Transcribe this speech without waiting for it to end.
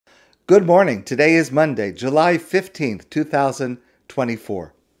Good morning. Today is Monday, July 15th,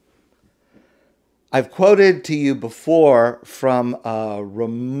 2024. I've quoted to you before from a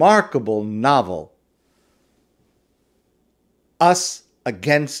remarkable novel, Us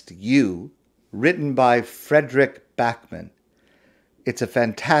Against You, written by Frederick Backman. It's a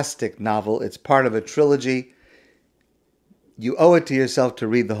fantastic novel. It's part of a trilogy. You owe it to yourself to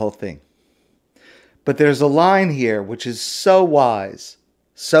read the whole thing. But there's a line here which is so wise,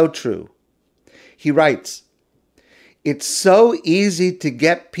 so true. He writes, "It's so easy to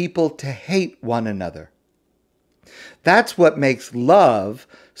get people to hate one another. That's what makes love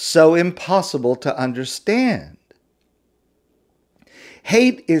so impossible to understand.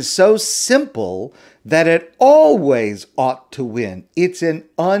 Hate is so simple that it always ought to win. It's an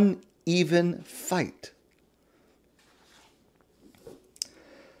uneven fight."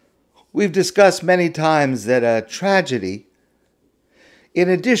 We've discussed many times that a tragedy, in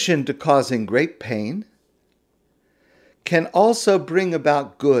addition to causing great pain, can also bring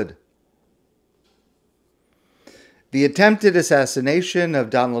about good. The attempted assassination of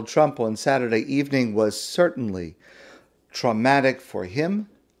Donald Trump on Saturday evening was certainly traumatic for him,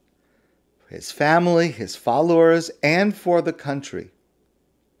 for his family, his followers, and for the country.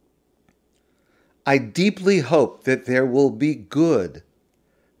 I deeply hope that there will be good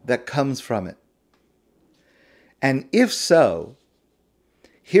that comes from it. And if so,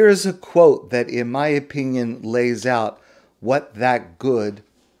 here is a quote that, in my opinion, lays out what that good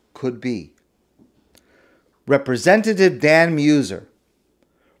could be. Representative Dan Muser,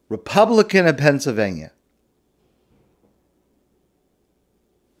 Republican of Pennsylvania.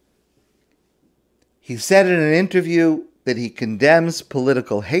 He said in an interview that he condemns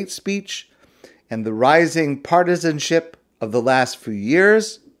political hate speech and the rising partisanship of the last few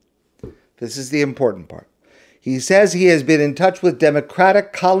years. This is the important part. He says he has been in touch with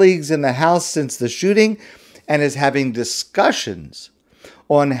Democratic colleagues in the House since the shooting and is having discussions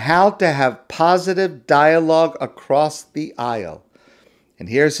on how to have positive dialogue across the aisle. And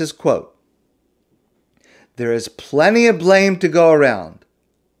here's his quote: "There is plenty of blame to go around,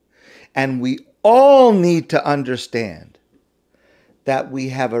 and we all need to understand that we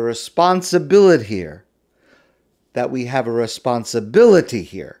have a responsibility here,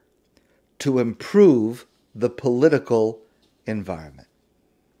 to improve the political environment."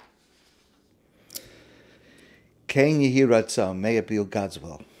 Ken Yehi Ratzon, may it be God's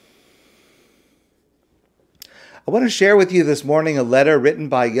will. I want to share with you this morning a letter written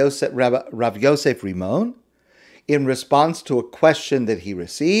by Rav Yosef Rimon in response to a question that he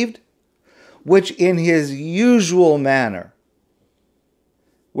received, which in his usual manner,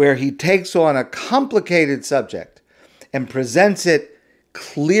 where he takes on a complicated subject and presents it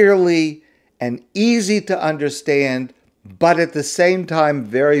clearly and easy to understand, but at the same time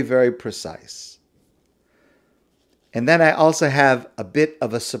very, very precise. And then I also have a bit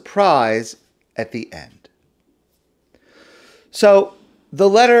of a surprise at the end. So the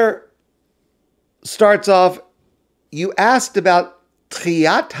letter starts off, you asked about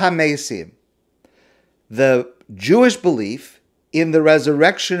Techiat HaMeitim, the Jewish belief in the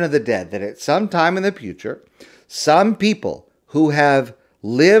resurrection of the dead, that at some time in the future, some people who have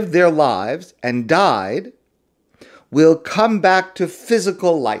lived their lives and died will come back to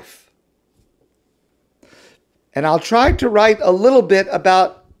physical life. And I'll try to write a little bit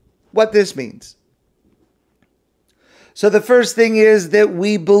about what this means. So the first thing is that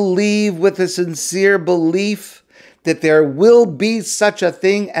we believe with a sincere belief that there will be such a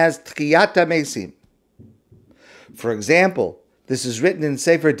thing as Techiat HaMeitim. For example, this is written in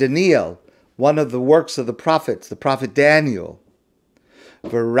Sefer Daniel, one of the works of the prophets, the prophet Daniel.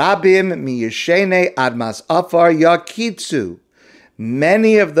 V'rabim miyeshene admas afar yakitzu.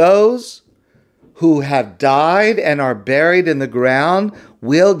 Many of those who have died and are buried in the ground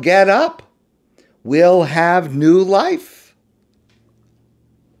will get up, will have new life.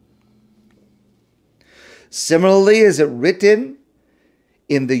 Similarly, is it written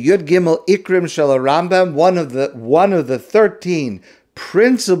in the Yud Gimel Ikrim Shel Rambam, one of the 13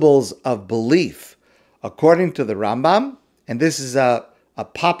 principles of belief, according to the Rambam, and this is a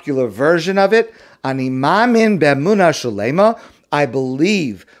popular version of it, Ani mamin be'emunah shalema, I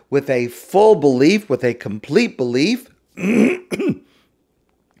believe with a full belief, with a complete belief, Shetiyah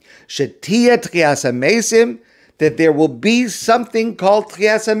Techias HaMeitim, that there will be something called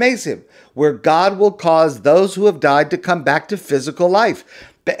Techias HaMeitim, where God will cause those who have died to come back to physical life.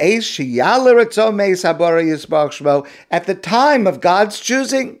 At the time of God's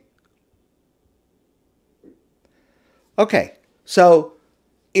choosing. Okay, so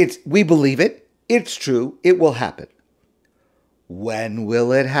we believe it, it's true, it will happen. When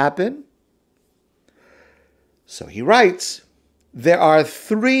will it happen? So he writes, there are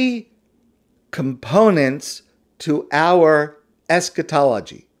three components to our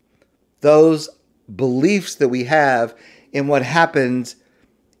eschatology, those beliefs that we have in what happens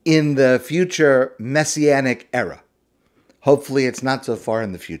in the future messianic era. Hopefully it's not so far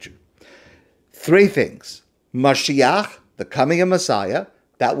in the future. Three things. Mashiach, the coming of Messiah,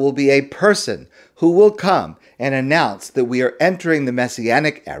 that will be a person who will come and announce that we are entering the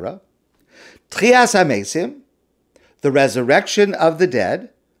messianic era. Techiat HaMeitim, the resurrection of the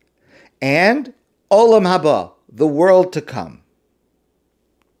dead, and Olam Haba, the world to come.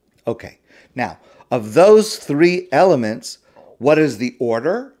 Okay, now, of those three elements, what is the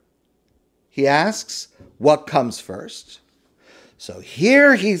order? He asks, what comes first? So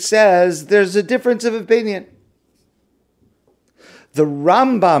here he says there's a difference of opinion. The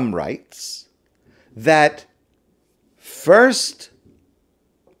Rambam writes that first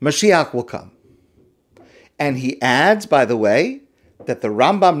Mashiach will come. And he adds, by the way, that the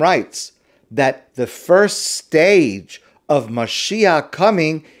Rambam writes that the first stage of Mashiach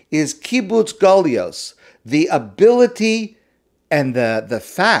coming is kibbutz golios, the ability and the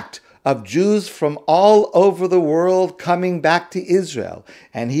fact of Jews from all over the world coming back to Israel.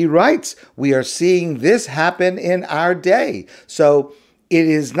 And he writes, we are seeing this happen in our day. So it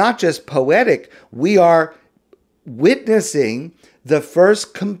is not just poetic. We are witnessing the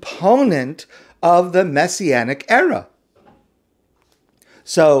first component of the Messianic era.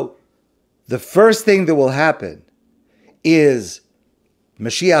 So the first thing that will happen is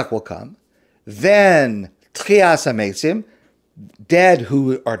Mashiach will come, then Techiat HaMeitim, dead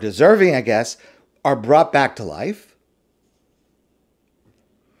who are deserving, I guess, are brought back to life.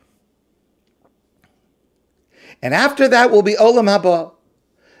 And after that will be Olam Haba.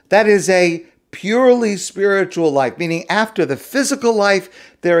 That is a purely spiritual life, meaning after the physical life,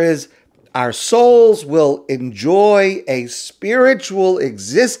 our souls will enjoy a spiritual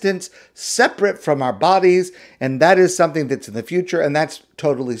existence separate from our bodies, and that is something that's in the future, and that's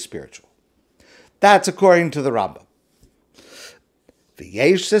totally spiritual. That's according to the Rambam.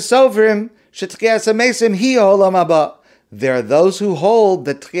 There are those who hold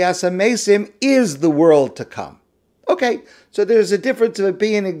that Techiat HaMeitim is the world to come. Okay, so there's a difference of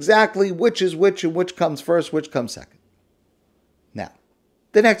opinion exactly which is which and which comes first, which comes second. Now,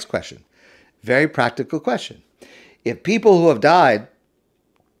 the next question. Very practical question. If people who have died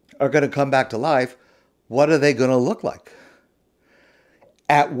are going to come back to life, what are they going to look like?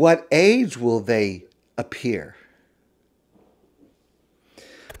 At what age will they appear?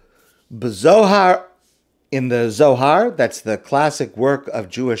 B'Zohar, in the Zohar, that's the classic work of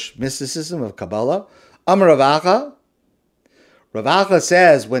Jewish mysticism, of Kabbalah, Amar Rav Acha. Rav Acha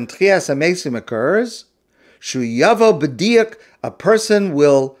says when Techiat HaMeitim occurs, Shu Yavo B'diak, a person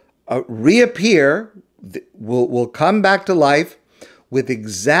will reappear, will come back to life with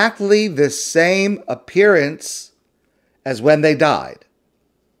exactly the same appearance as when they died.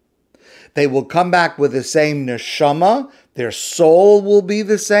 They will come back with the same neshama, their soul will be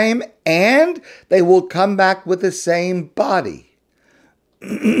the same, and they will come back with the same body.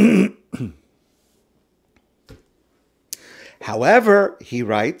 However, he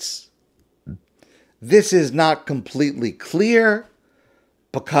writes, this is not completely clear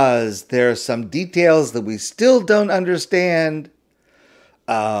because there are some details that we still don't understand.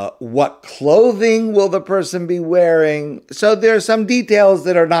 What clothing will the person be wearing? So there are some details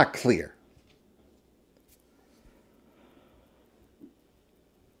that are not clear.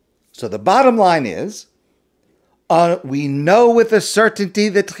 So the bottom line is, we know with a certainty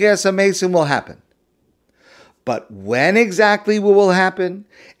that Techiat HaMeitim will happen. But when exactly it will happen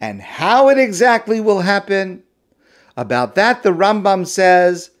and how it exactly will happen, about that the Rambam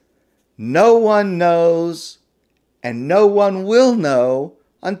says, no one knows and no one will know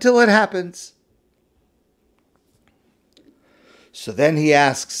until it happens. So then he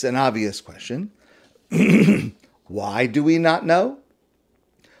asks an obvious question. Why do we not know?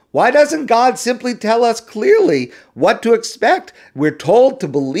 Why doesn't God simply tell us clearly what to expect? We're told to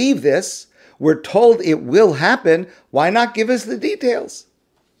believe this. We're told it will happen. Why not give us the details?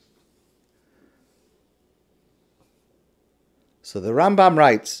 So the Rambam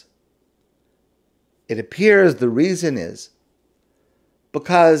writes, it appears the reason is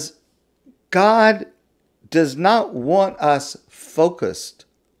because God does not want us focused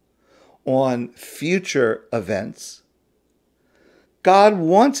on future events. God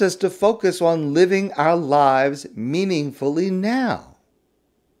wants us to focus on living our lives meaningfully now.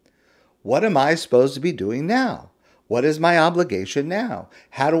 What am I supposed to be doing now? What is my obligation now?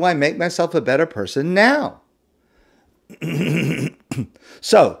 How do I make myself a better person now?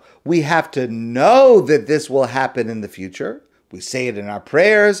 So we have to know that this will happen in the future. We say it in our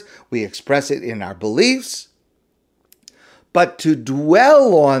prayers. We express it in our beliefs. But to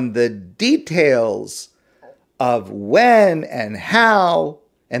dwell on the details of when and how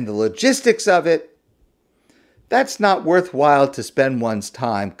and the logistics of it, that's not worthwhile to spend one's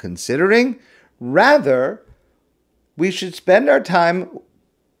time considering. Rather, we should spend our time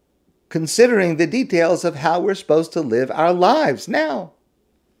considering the details of how we're supposed to live our lives now.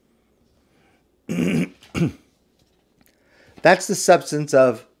 That's the substance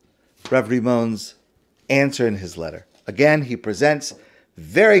of Rav Rimon's answer in his letter. Again, he presents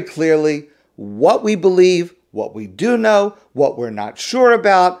very clearly what we believe, what we do know, what we're not sure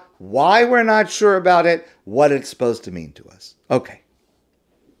about, why we're not sure about it, what it's supposed to mean to us. Okay.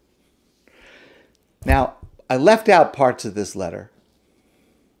 Now, I left out parts of this letter,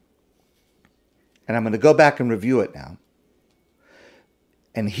 and I'm going to go back and review it now.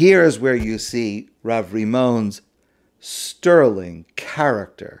 And here is where you see Rav Rimon's sterling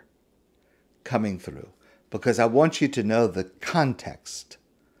character coming through, because I want you to know the context.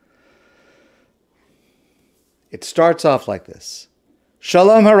 It starts off like this.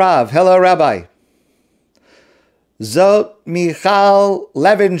 Shalom Harav, hello Rabbi. Zot Michal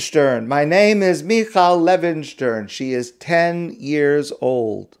Levenstern. My name is Michal Levenstern. She is 10 years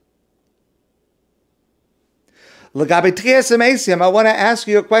old. L'gabe Techiat HaMeitim, I want to ask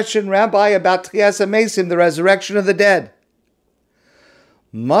you a question, Rabbi, about Techiat HaMeitim, the resurrection of the dead.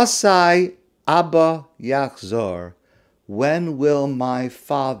 Masai Abba Yachzor, when will my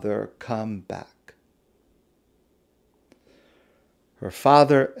father come back? Her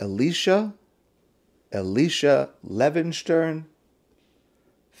father, Elisha Levenstern,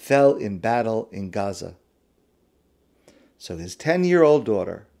 fell in battle in Gaza. So his 10-year-old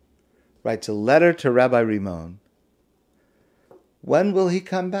daughter writes a letter to Rabbi Rimon. When will he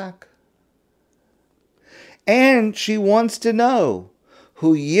come back? And she wants to know,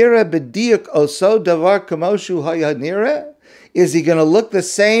 Hu yira b'diuk oso davar kamoshu hayanira? Is he going to look the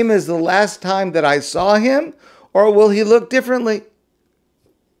same as the last time that I saw him, or will he look differently?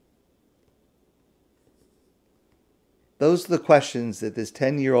 Those are the questions that this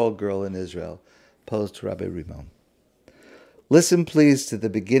 10-year-old girl in Israel posed to Rabbi Rimon. Listen, please, to the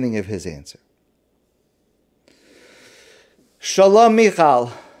beginning of his answer. Shalom,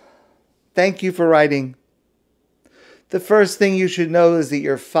 Michal. Thank you for writing. The first thing you should know is that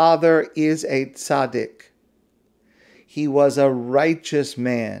your father is a tzaddik. He was a righteous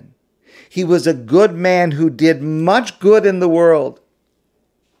man. He was a good man who did much good in the world.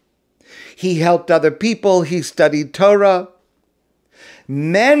 He helped other people. He studied Torah.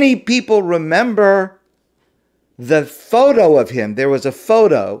 Many people remember the photo of him. There was a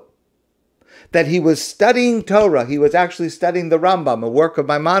photo that he was studying Torah. He was actually studying the Rambam, a work of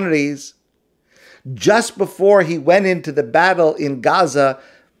Maimonides, just before he went into the battle in Gaza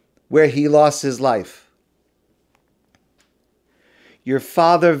where he lost his life. Your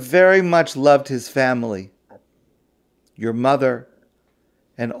father very much loved his family, your mother,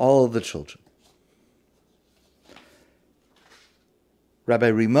 and all of the children.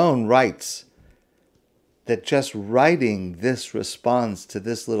 Rabbi Rimon writes that just writing this response to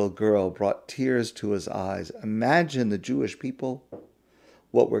this little girl brought tears to his eyes. Imagine the Jewish people,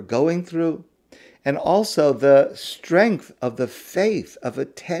 what we're going through, and also the strength of the faith of a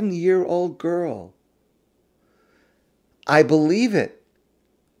 10-year-old girl. I believe it.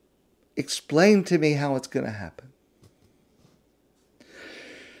 Explain to me how it's going to happen.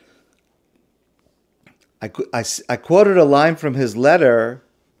 I quoted a line from his letter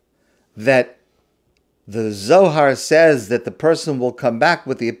that the Zohar says that the person will come back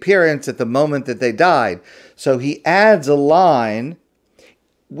with the appearance at the moment that they died. So he adds a line.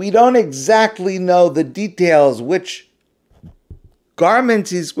 We don't exactly know the details, which garments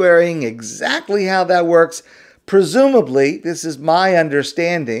he's wearing, exactly how that works. Presumably, this is my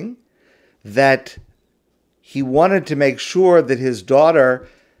understanding, that he wanted to make sure that his daughter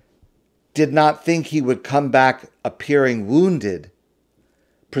did not think he would come back appearing wounded.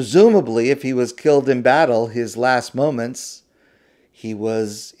 Presumably, if he was killed in battle, his last moments, he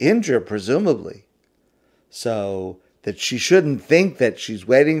was injured, presumably. So that she shouldn't think that she's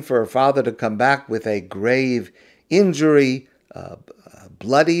waiting for her father to come back with a grave injury,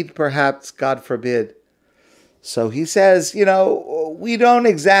 bloodied perhaps, God forbid. So he says, we don't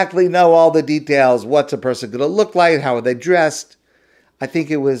exactly know all the details. What's a person going to look like? How are they dressed? I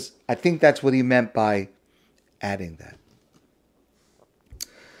think that's what he meant by adding that.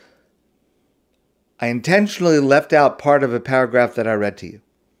 I intentionally left out part of a paragraph that I read to you.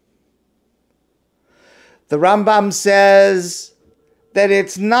 The Rambam says that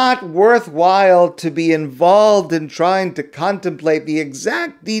it's not worthwhile to be involved in trying to contemplate the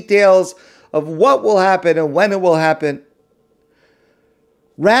exact details of what will happen and when it will happen.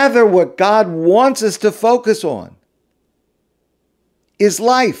 Rather, what God wants us to focus on is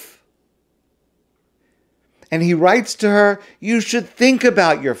life. And he writes to her, you should think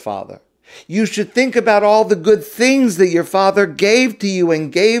about your father. You should think about all the good things that your father gave to you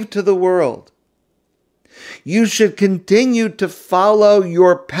and gave to the world. You should continue to follow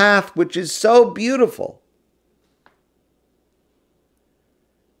your path, which is so beautiful.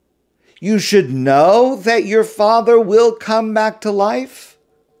 You should know that your father will come back to life,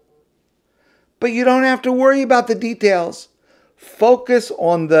 but you don't have to worry about the details. Focus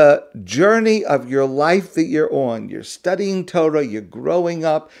on the journey of your life that you're on. You're studying Torah, you're growing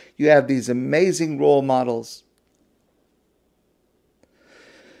up, you have these amazing role models.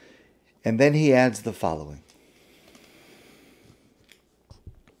 And then he adds the following.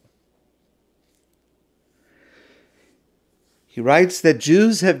 He writes that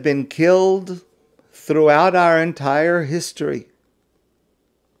Jews have been killed throughout our entire history.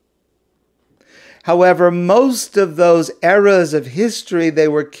 However, most of those eras of history, they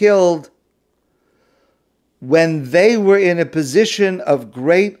were killed when they were in a position of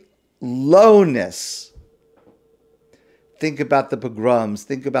great lowness. Think about the pogroms,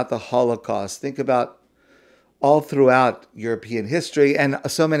 think about the Holocaust, think about all throughout European history and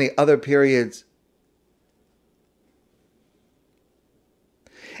so many other periods.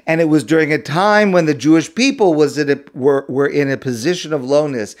 And it was during a time when the Jewish people were in a position of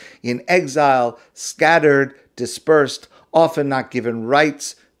lowness, in exile, scattered, dispersed, often not given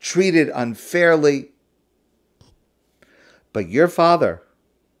rights, treated unfairly. But your father,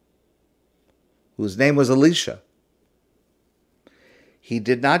 whose name was Elisha, he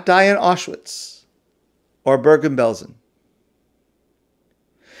did not die in Auschwitz or Bergen-Belsen.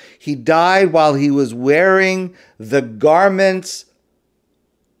 He died while he was wearing the garments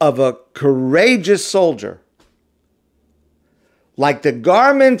of a courageous soldier, like the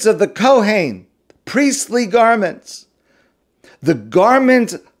garments of the Kohen, priestly garments, the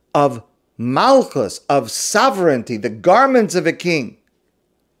garments of Malchus, of sovereignty, the garments of a king,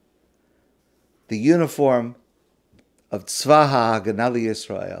 the uniform of Tzva HaHaganah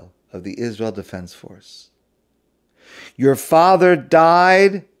Yisrael, of the Israel Defense Force. Your father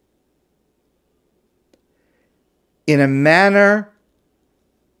died in a manner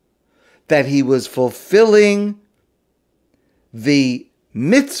that he was fulfilling the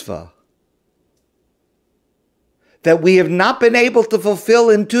mitzvah that we have not been able to fulfill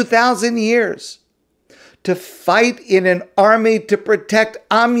in 2,000 years, to fight in an army to protect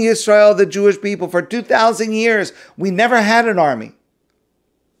Am Yisrael, the Jewish people. For 2,000 years, we never had an army.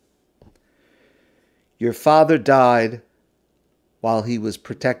 Your father died while he was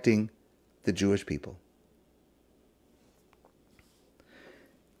protecting the Jewish people.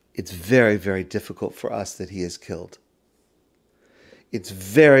 It's very, very difficult for us that he is killed. It's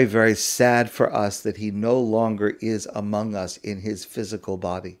very, very sad for us that he no longer is among us in his physical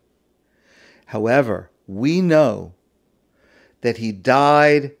body. However, we know that he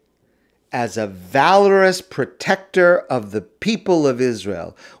died as a valorous protector of the people of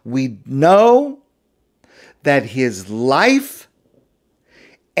Israel. We know that his life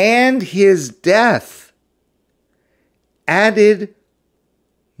and his death added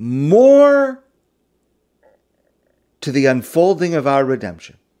more to the unfolding of our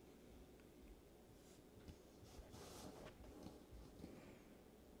redemption.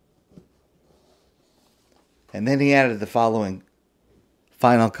 And then he added the following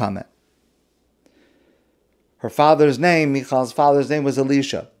final comment. Her father's name, Michal's father's name was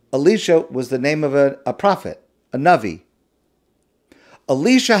Elisha. Elisha was the name of a prophet, a Navi.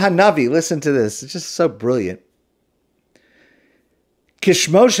 Elisha HaNavi, listen to this, it's just so brilliant.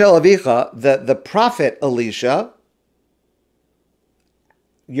 Kishmo shel avicha, the prophet Elisha,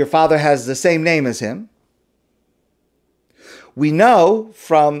 your father has the same name as him. We know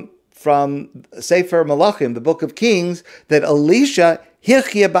from Sefer Malachim, the book of Kings, that Elisha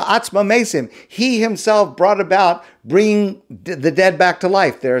hichya ba'atzma mesim, he himself brought about bringing the dead back to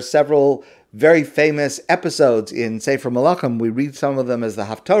life. There are several very famous episodes in Sefer Malachim. We read some of them as the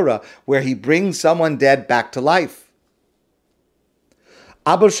Haftorah, where he brings someone dead back to life.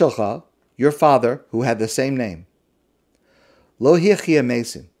 Abba Shelcha, your father, who had the same name, Lo hichya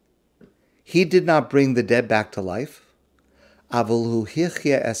mesim, he did not bring the dead back to life. Avol hu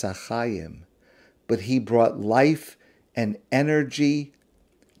hichya es achayim, but he brought life and energy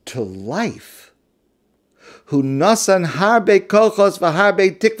to life. Hu nasan harbe kochos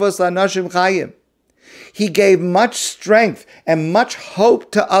v'harbe tikvos lanoshim chayim. He gave much strength and much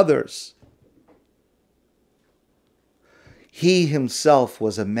hope to others. He himself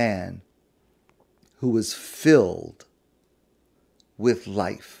was a man who was filled with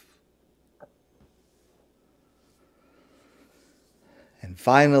life. And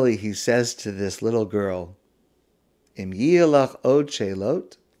finally, he says to this little girl, Im yielach od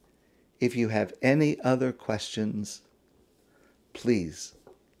shelot, if you have any other questions, please,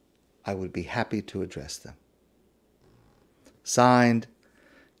 I would be happy to address them. Signed,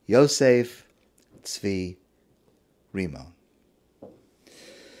 Yosef Tzvi Rimon.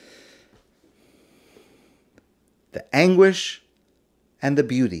 The anguish and the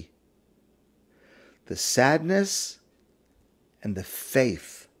beauty, the sadness and the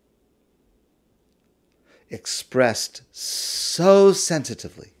faith expressed so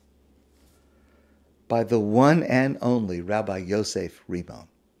sensitively by the one and only Rabbi Yosef Rimon.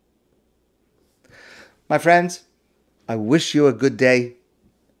 My friends, I wish you a good day,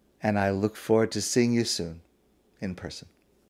 and I look forward to seeing you soon in person.